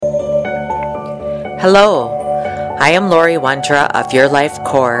Hello, I am Lori Wondra of Your Life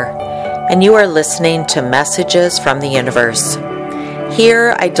Core, and you are listening to Messages from the Universe.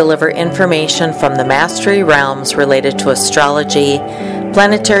 Here I deliver information from the mastery realms related to astrology,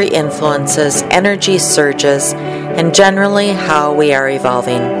 planetary influences, energy surges, and generally how we are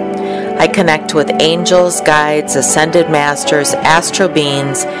evolving. I connect with angels, guides, ascended masters, astral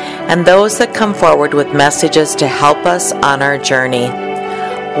beings, and those that come forward with messages to help us on our journey.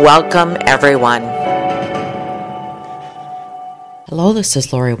 Welcome, everyone. Hello, this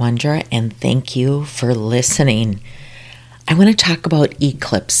is Lori Wondra, and thank you for listening. I want to talk about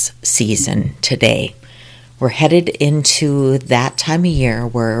eclipse season today. We're headed into that time of year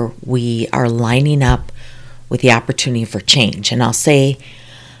where we are lining up with the opportunity for change. And I'll say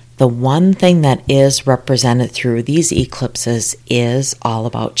the one thing that is represented through these eclipses is all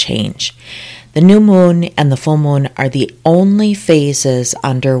about change. The new moon and the full moon are the only phases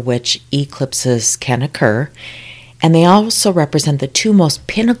under which eclipses can occur, and they also represent the two most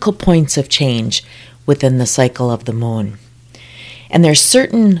pinnacle points of change within the cycle of the moon. And there's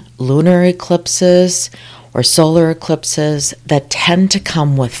certain lunar eclipses or solar eclipses that tend to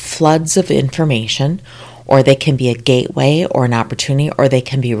come with floods of information, or they can be a gateway or an opportunity, or they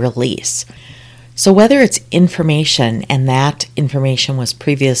can be release. So whether it's information and that information was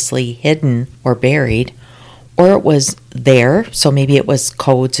previously hidden or buried, or it was there, so maybe it was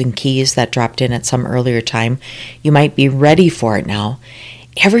codes and keys that dropped in at some earlier time, you might be ready for it now.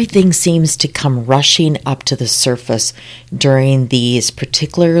 Everything seems to come rushing up to the surface during these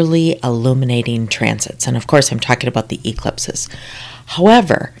particularly illuminating transits. And of course, I'm talking about the eclipses.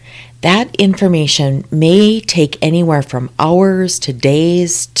 However, that information may take anywhere from hours to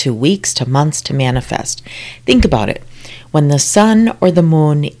days to weeks to months to manifest. Think about it. When the sun or the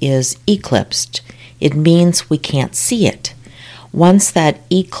moon is eclipsed, it means we can't see it. Once that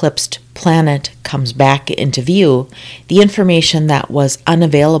eclipsed planet comes back into view, the information that was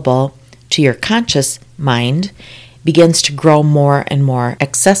unavailable to your conscious mind begins to grow more and more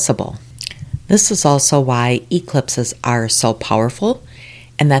accessible. This is also why eclipses are so powerful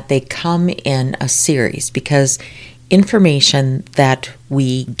and that they come in a series, because information that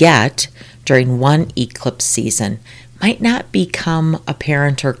we get during one eclipse season might not become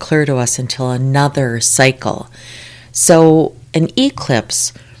apparent or clear to us until another cycle. So an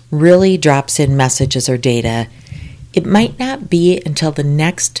eclipse really drops in messages or data. It might not be until the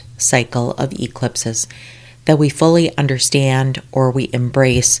next cycle of eclipses that we fully understand or we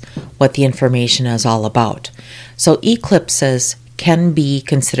embrace what the information is all about. So eclipses can be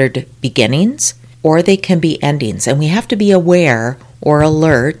considered beginnings or they can be endings. And we have to be aware or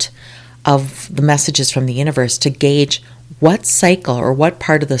alert of the messages from the universe to gauge what cycle or what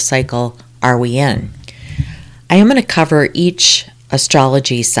part of the cycle are we in. I am going to cover each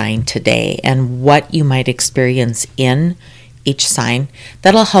astrology sign today and what you might experience in each sign.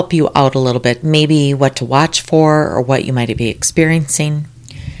 That'll help you out a little bit, maybe what to watch for or what you might be experiencing.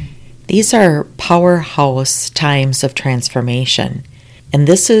 These are powerhouse times of transformation, and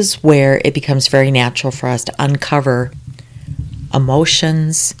this is where it becomes very natural for us to uncover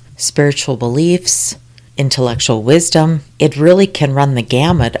emotions, spiritual beliefs, intellectual wisdom. It really can run the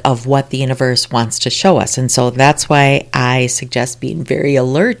gamut of what the universe wants to show us. And so that's why I suggest being very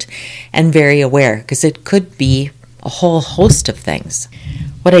alert and very aware, because it could be a whole host of things.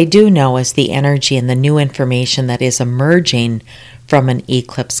 What I do know is the energy and the new information that is emerging from an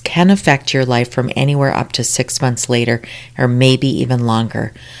eclipse can affect your life from anywhere up to 6 months later, or maybe even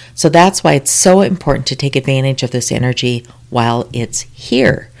longer. So that's why it's so important to take advantage of this energy while it's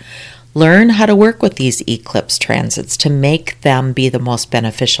here. Learn how to work with these eclipse transits to make them be the most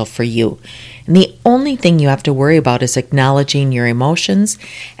beneficial for you. And the only thing you have to worry about is acknowledging your emotions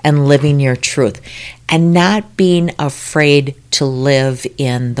and living your truth, and not being afraid to live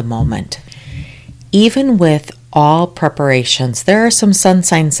in the moment. Even with all preparations, there are some sun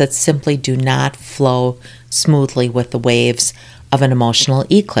signs that simply do not flow smoothly with the waves of an emotional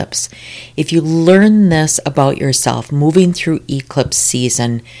eclipse. If you learn this about yourself, moving through eclipse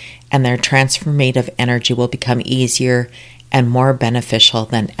season and their transformative energy will become easier and more beneficial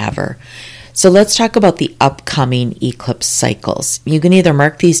than ever. So let's talk about the upcoming eclipse cycles. You can either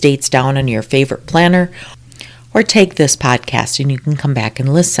mark these dates down on your favorite planner or take this podcast and you can come back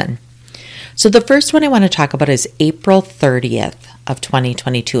and listen. So the first one I want to talk about is April 30th of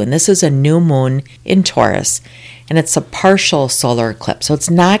 2022, and this is a new moon in Taurus, and it's a partial solar eclipse. So it's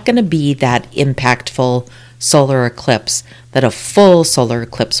not going to be that impactful solar eclipse that a full solar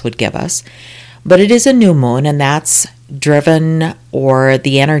eclipse would give us, but it is a new moon, and that's driven, or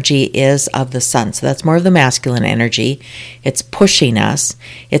the energy is of the sun. So that's more of the masculine energy. It's pushing us.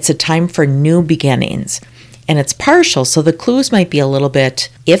 It's a time for new beginnings. And it's partial, so the clues might be a little bit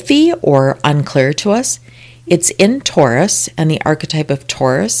iffy or unclear to us. It's in Taurus, and the archetype of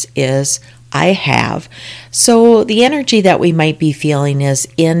Taurus is I have. So the energy that we might be feeling is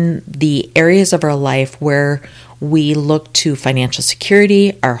in the areas of our life where we look to financial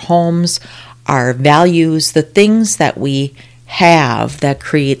security, our homes, our values, the things that we have that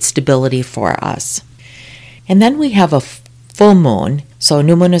create stability for us. And then we have a full moon. So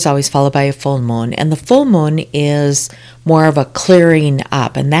new moon is always followed by a full moon, and the full moon is more of a clearing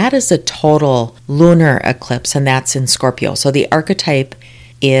up, and that is a total lunar eclipse, and that's in Scorpio. So the archetype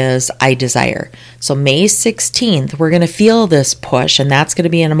is I desire. So May 16th, we're going to feel this push, and that's going to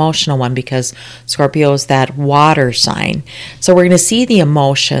be an emotional one because Scorpio is that water sign. So we're going to see the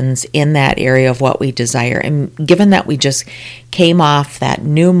emotions in that area of what we desire. And given that we just came off that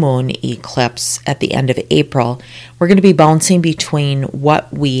new moon eclipse at the end of April, we're going to be bouncing between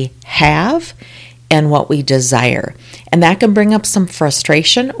what we have and what we desire. And that can bring up some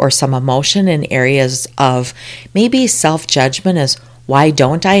frustration or some emotion in areas of maybe self-judgment as why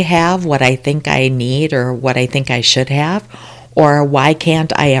don't I have what I think I need or what I think I should have? Or why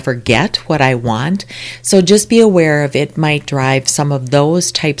can't I ever get what I want? So just be aware of it might drive some of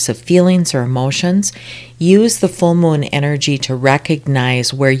those types of feelings or emotions. Use the full moon energy to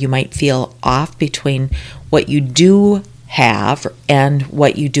recognize where you might feel off between what you do have and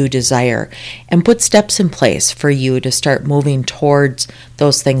what you do desire, and put steps in place for you to start moving towards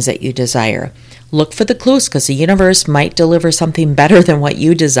those things that you desire. Look for the clues because the universe might deliver something better than what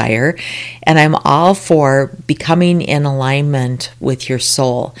you desire. And I'm all for becoming in alignment with your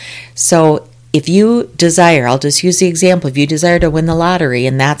soul. So if you desire, I'll just use the example, if you desire to win the lottery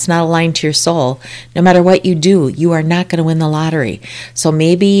and that's not aligned to your soul, no matter what you do, you are not going to win the lottery. So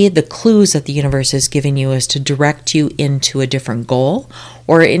maybe the clues that the universe is giving you is to direct you into a different goal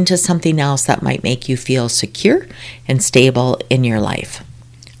or into something else that might make you feel secure and stable in your life.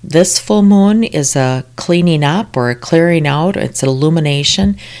 This full moon is a cleaning up or a clearing out. It's an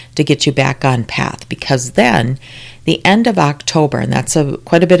illumination to get you back on path, because then the end of October, and that's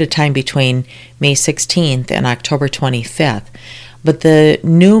quite a bit of time between May 16th and October 25th, but the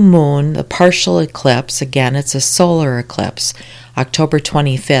new moon, the partial eclipse, again, it's a solar eclipse, October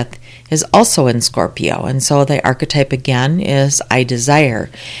 25th, is also in Scorpio. And so the archetype again is I desire.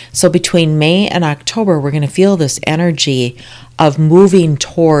 So between May and October, we're going to feel this energy of moving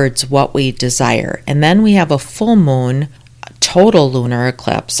towards what we desire. And then we have a full moon, total lunar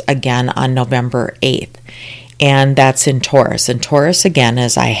eclipse, again on November 8th. And that's in Taurus. And Taurus, again,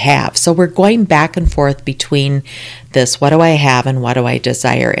 is I have. So we're going back and forth between this, what do I have and what do I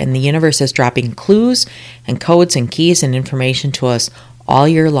desire? And the universe is dropping clues and codes and keys and information to us all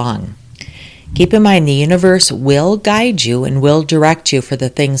year long. Keep in mind, the universe will guide you and will direct you for the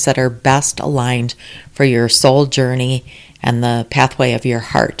things that are best aligned for your soul journey and the pathway of your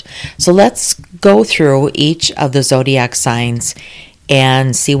heart. So let's go through each of the zodiac signs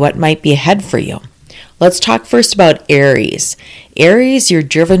and see what might be ahead for you. Let's talk first about Aries. Aries, you're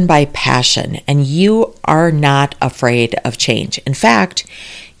driven by passion and you are not afraid of change. In fact,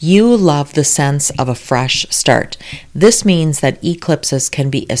 you love the sense of a fresh start. This means that eclipses can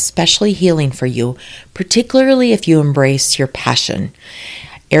be especially healing for you, particularly if you embrace your passion.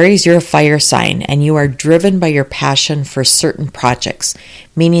 Aries, you're a fire sign and you are driven by your passion for certain projects,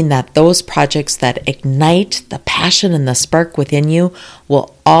 meaning that those projects that ignite the passion and the spark within you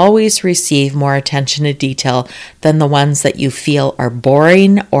will always receive more attention to detail than the ones that you feel are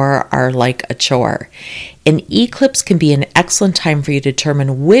boring or are like a chore. An eclipse can be an excellent time for you to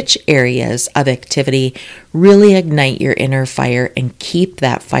determine which areas of activity really ignite your inner fire and keep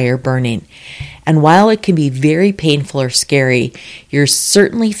that fire burning. And while it can be very painful or scary, you're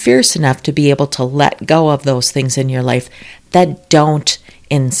certainly fierce enough to be able to let go of those things in your life that don't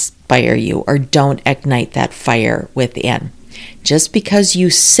inspire you or don't ignite that fire within. Just because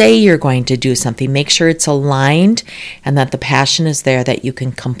you say you're going to do something, make sure it's aligned and that the passion is there, that you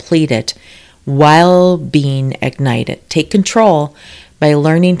can complete it while being ignited. Take control by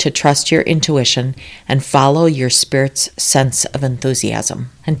learning to trust your intuition and follow your spirit's sense of enthusiasm.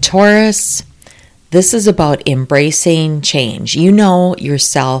 And Taurus, this is about embracing change. You know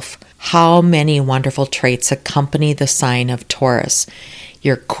yourself how many wonderful traits accompany the sign of Taurus.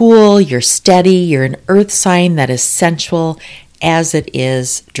 You're cool, you're steady, you're an earth sign that is sensual as it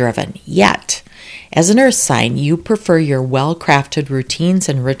is driven. Yet, as an earth sign, you prefer your well-crafted routines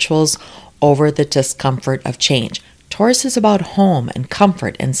and rituals over the discomfort of change. Taurus is about home and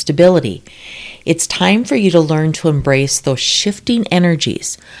comfort and stability. It's time for you to learn to embrace those shifting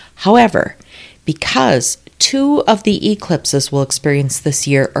energies. However, because 2 of the eclipses we'll experience this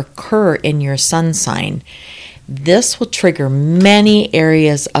year occur in your sun sign, this will trigger many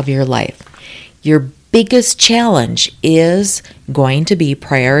areas of your life. Your biggest challenge is going to be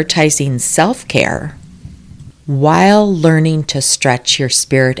prioritizing self-care while learning to stretch your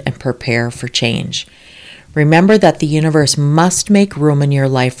spirit and prepare for change. Remember that the universe must make room in your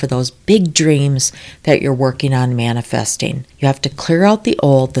life for those big dreams that you're working on manifesting. You have to clear out the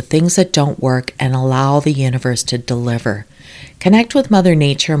old, the things that don't work, and allow the universe to deliver. Connect with Mother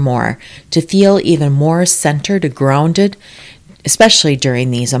Nature more to feel even more centered and grounded, especially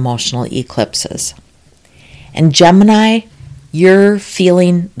during these emotional eclipses. And Gemini, you're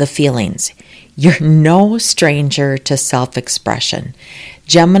feeling the feelings. You're no stranger to self-expression.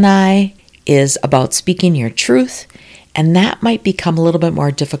 Gemini is about speaking your truth, and that might become a little bit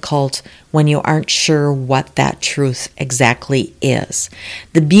more difficult when you aren't sure what that truth exactly is.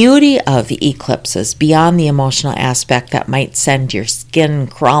 The beauty of eclipses, beyond the emotional aspect that might send your skin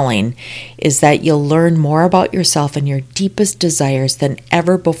crawling, is that you'll learn more about yourself and your deepest desires than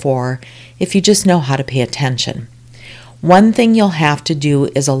ever before if you just know how to pay attention. One thing you'll have to do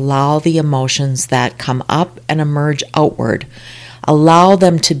is allow the emotions that come up and emerge outward. Allow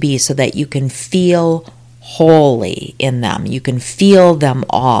them to be so that you can feel wholly in them. You can feel them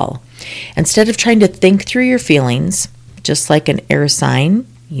all. Instead of trying to think through your feelings, just like an air sign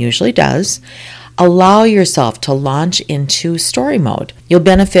usually does, allow yourself to launch into story mode. You'll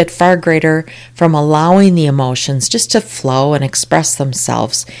benefit far greater from allowing the emotions just to flow and express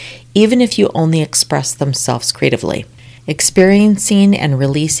themselves, even if you only express themselves creatively. Experiencing and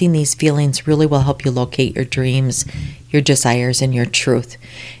releasing these feelings really will help you locate your dreams, your desires, and your truth.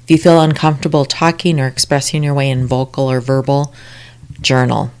 If you feel uncomfortable talking or expressing your way in vocal or verbal,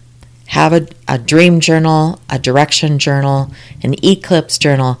 journal. Have a dream journal, a direction journal, an eclipse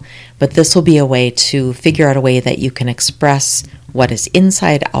journal, but this will be a way to figure out a way that you can express what is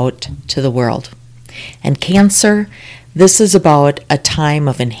inside out to the world. And Cancer, this is about a time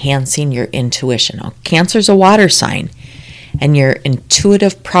of enhancing your intuition. Now, Cancer's a water sign, and your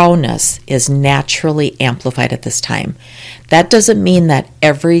intuitive prowess is naturally amplified at this time. That doesn't mean that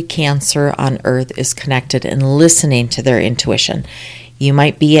every Cancer on earth is connected and listening to their intuition. You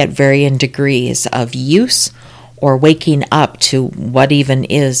might be at varying degrees of use or waking up to what even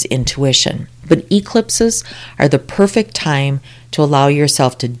is intuition. But eclipses are the perfect time to allow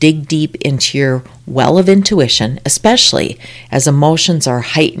yourself to dig deep into your well of intuition, especially as emotions are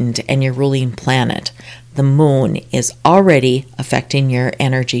heightened and your ruling planet, the moon, is already affecting your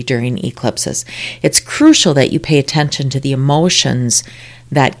energy during eclipses. It's crucial that you pay attention to the emotions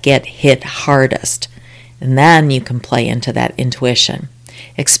that get hit hardest, and then you can play into that intuition.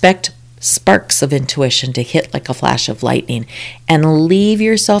 Expect sparks of intuition to hit like a flash of lightning, and leave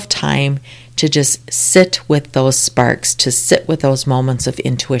yourself time to just sit with those sparks, to sit with those moments of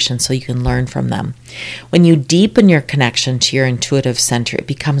intuition so you can learn from them. When you deepen your connection to your intuitive center, it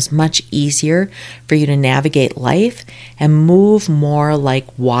becomes much easier for you to navigate life and move more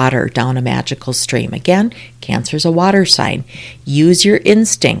like water down a magical stream. Again, Cancer's a water sign. Use your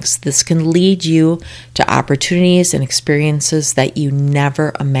instincts. This can lead you to opportunities and experiences that you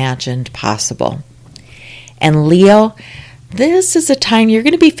never imagined possible. And Leo, this is a time you're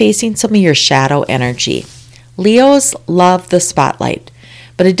going to be facing some of your shadow energy. Leos love the spotlight,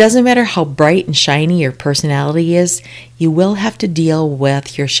 but it doesn't matter how bright and shiny your personality is, you will have to deal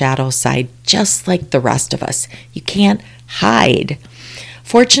with your shadow side just like the rest of us. You can't hide.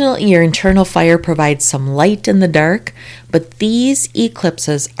 Fortunately, your internal fire provides some light in the dark, but these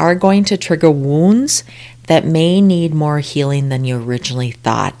eclipses are going to trigger wounds that may need more healing than you originally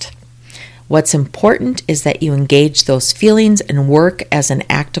thought. What's important is that you engage those feelings and work as an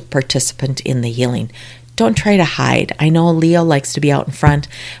active participant in the healing. Don't try to hide. I know Leo likes to be out in front,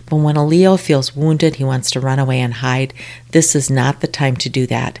 but when a Leo feels wounded, he wants to run away and hide. This is not the time to do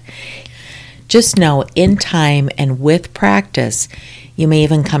that. Just know, in time and with practice, you may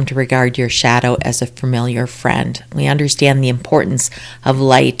even come to regard your shadow as a familiar friend. We understand the importance of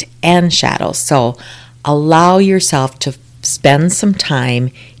light and shadow, so allow yourself to spend some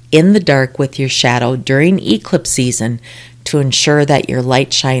time in the dark with your shadow during eclipse season to ensure that your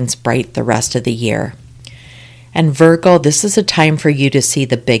light shines bright the rest of the year. And Virgo, this is a time for you to see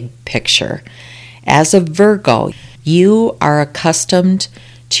the big picture. As a Virgo, you are accustomed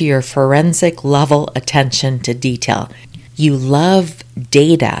to your forensic level attention to detail. You love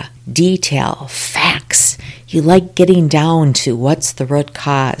data, detail, facts. You like getting down to what's the root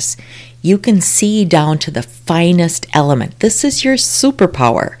cause. You can see down to the finest element. This is your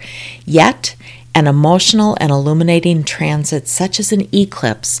superpower. Yet, an emotional and illuminating transit such as an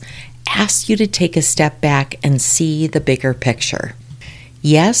eclipse asks you to take a step back and see the bigger picture.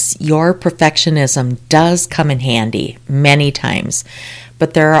 Yes, your perfectionism does come in handy many times,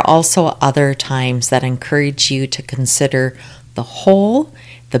 but there are also other times that encourage you to consider the whole,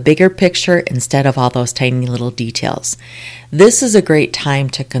 the bigger picture, instead of all those tiny little details. This is a great time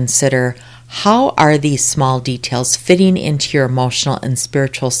to consider, how are these small details fitting into your emotional and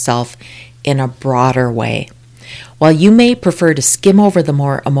spiritual self in a broader way? While you may prefer to skim over the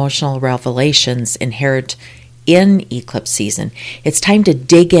more emotional revelations inherent in eclipse season, it's time to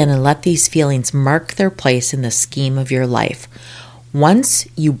dig in and let these feelings mark their place in the scheme of your life. Once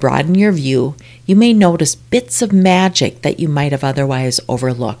you broaden your view, you may notice bits of magic that you might have otherwise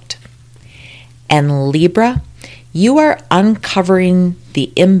overlooked. And Libra, you are uncovering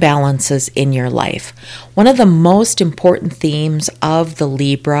the imbalances in your life. One of the most important themes of the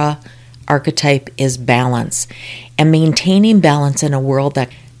Libra archetype is balance, and maintaining balance in a world that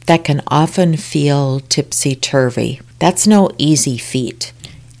can often feel tipsy-turvy. That's no easy feat.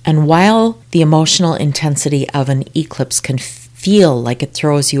 And while the emotional intensity of an eclipse can feel like it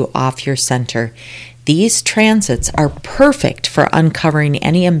throws you off your center, these transits are perfect for uncovering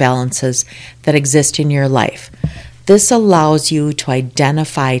any imbalances that exist in your life. This allows you to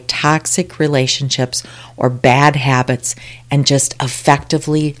identify toxic relationships or bad habits and just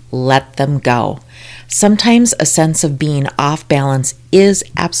effectively let them go. Sometimes a sense of being off balance is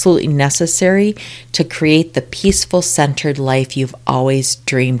absolutely necessary to create the peaceful, centered life you've always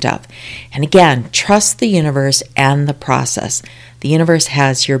dreamed of. And again, trust the universe and the process. The universe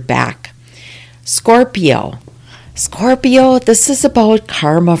has your back. Scorpio, this is about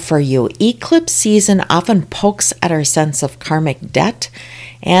karma for you. Eclipse season often pokes at our sense of karmic debt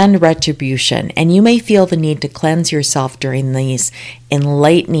and retribution, and you may feel the need to cleanse yourself during these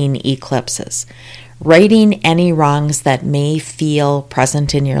enlightening eclipses. Righting any wrongs that may feel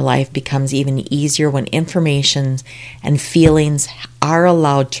present in your life becomes even easier when information and feelings are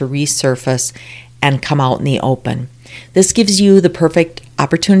allowed to resurface and come out in the open. This gives you the perfect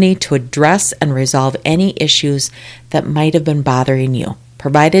opportunity to address and resolve any issues that might have been bothering you,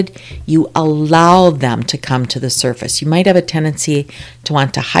 provided you allow them to come to the surface. You might have a tendency to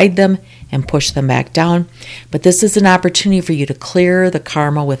want to hide them and push them back down, but this is an opportunity for you to clear the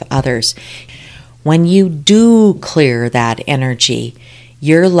karma with others. When you do clear that energy,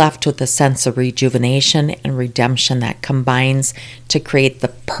 you're left with a sense of rejuvenation and redemption that combines to create the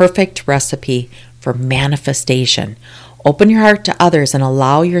perfect recipe for manifestation. Open your heart to others and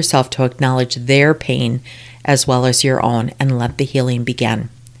allow yourself to acknowledge their pain as well as your own, and let the healing begin.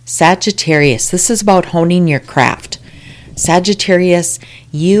 Sagittarius, this is about honing your craft. Sagittarius,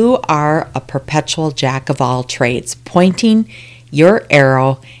 you are a perpetual jack of all trades, pointing your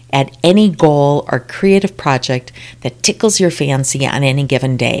arrow at any goal or creative project that tickles your fancy on any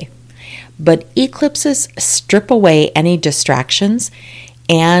given day. But eclipses strip away any distractions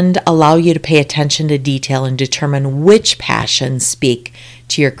and allow you to pay attention to detail and determine which passions speak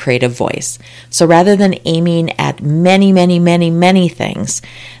to your creative voice. So rather than aiming at many things,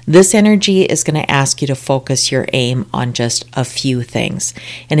 this energy is going to ask you to focus your aim on just a few things.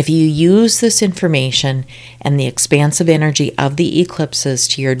 And if you use this information and the expansive energy of the eclipses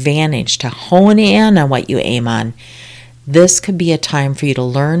to your advantage to hone in on what you aim on, this could be a time for you to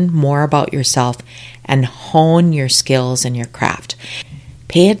learn more about yourself and hone your skills and your craft.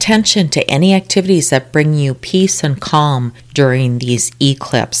 Pay attention to any activities that bring you peace and calm during these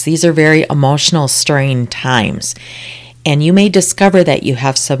eclipses. These are very emotional, stirring times. And you may discover that you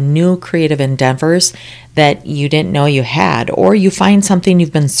have some new creative endeavors that you didn't know you had, or you find something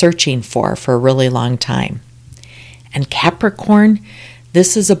you've been searching for a really long time. And Capricorn,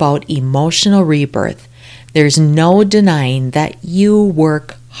 this is about emotional rebirth. There's no denying that you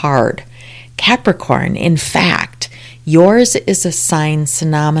work hard. Capricorn, in fact, yours is a sign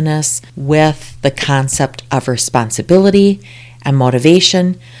synonymous with the concept of responsibility and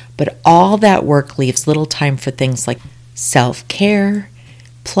motivation, but all that work leaves little time for things like self-care,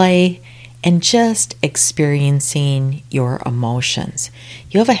 play, and just experiencing your emotions.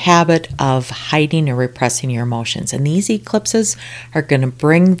 You have a habit of hiding or repressing your emotions, and these eclipses are going to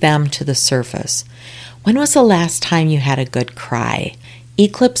bring them to the surface. When was the last time you had a good cry?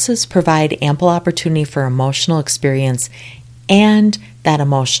 Eclipses provide ample opportunity for emotional experience and that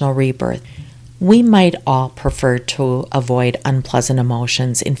emotional rebirth. We might all prefer to avoid unpleasant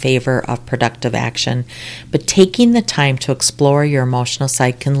emotions in favor of productive action, but taking the time to explore your emotional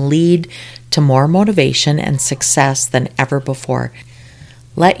side can lead to more motivation and success than ever before.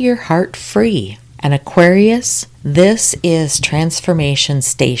 Let your heart free. And Aquarius, this is Transformation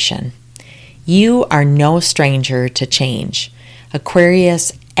Station. You are no stranger to change.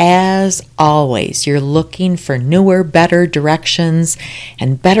 Aquarius, as always, you're looking for newer, better directions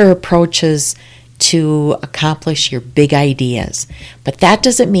and better approaches to accomplish your big ideas. But that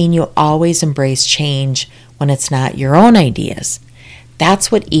doesn't mean you always embrace change when it's not your own ideas.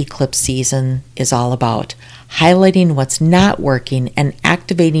 That's what eclipse season is all about, highlighting what's not working and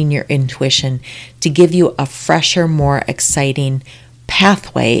activating your intuition to give you a fresher, more exciting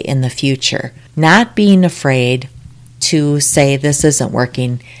pathway in the future. Not being afraid to say this isn't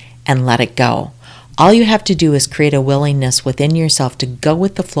working and let it go. All you have to do is create a willingness within yourself to go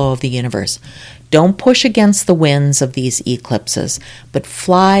with the flow of the universe. Don't push against the winds of these eclipses, but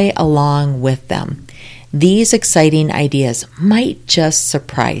fly along with them. These exciting ideas might just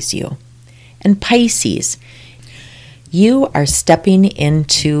surprise you. And Pisces, you are stepping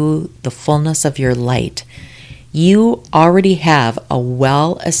into the fullness of your light. You already have a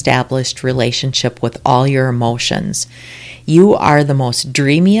well-established relationship with all your emotions. You are the most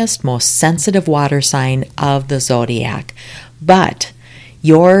dreamiest, most sensitive water sign of the zodiac. But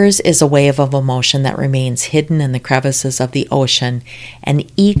yours is a wave of emotion that remains hidden in the crevices of the ocean,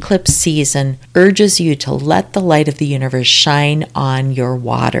 and eclipse season urges you to let the light of the universe shine on your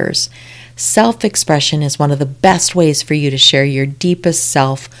waters. Self-expression is one of the best ways for you to share your deepest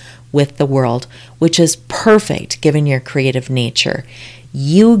self with the world, which is perfect given your creative nature.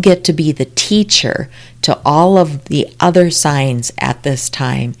 You get to be the teacher to all of the other signs at this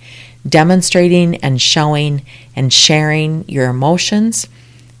time, demonstrating and showing and sharing your emotions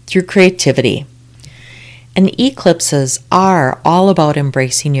through creativity. And eclipses are all about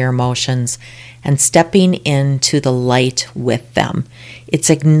embracing your emotions and stepping into the light with them. It's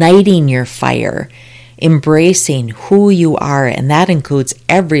igniting your fire, embracing who you are, and that includes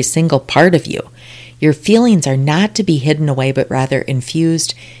every single part of you. Your feelings are not to be hidden away, but rather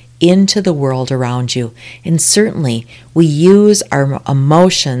infused into the world around you. And certainly, we use our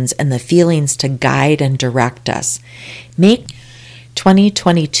emotions and the feelings to guide and direct us. Make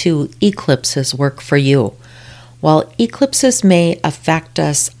 2022 eclipses work for you. While eclipses may affect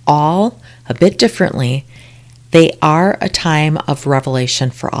us all a bit differently, they are a time of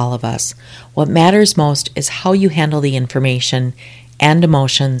revelation for all of us. What matters most is how you handle the information and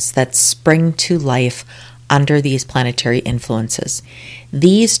emotions that spring to life under these planetary influences.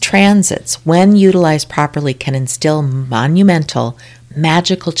 These transits, when utilized properly, can instill monumental,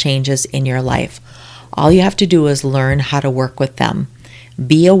 magical changes in your life. All you have to do is learn how to work with them.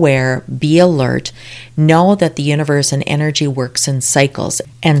 Be aware, be alert, know that the universe and energy works in cycles.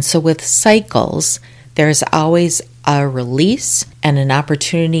 And so with cycles, there's always a release and an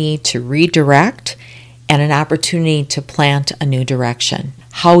opportunity to redirect and an opportunity to plant a new direction.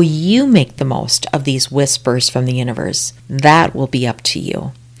 How you make the most of these whispers from the universe, that will be up to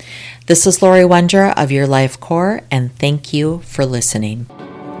you. This is Lori Wondra of Your Life Core, and thank you for listening.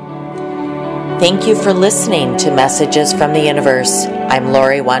 Thank you for listening to Messages from the Universe. I'm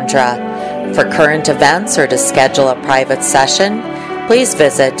Lori Wondra. For current events or to schedule a private session, please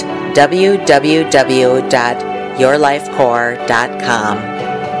visit www.yourlifecore.com.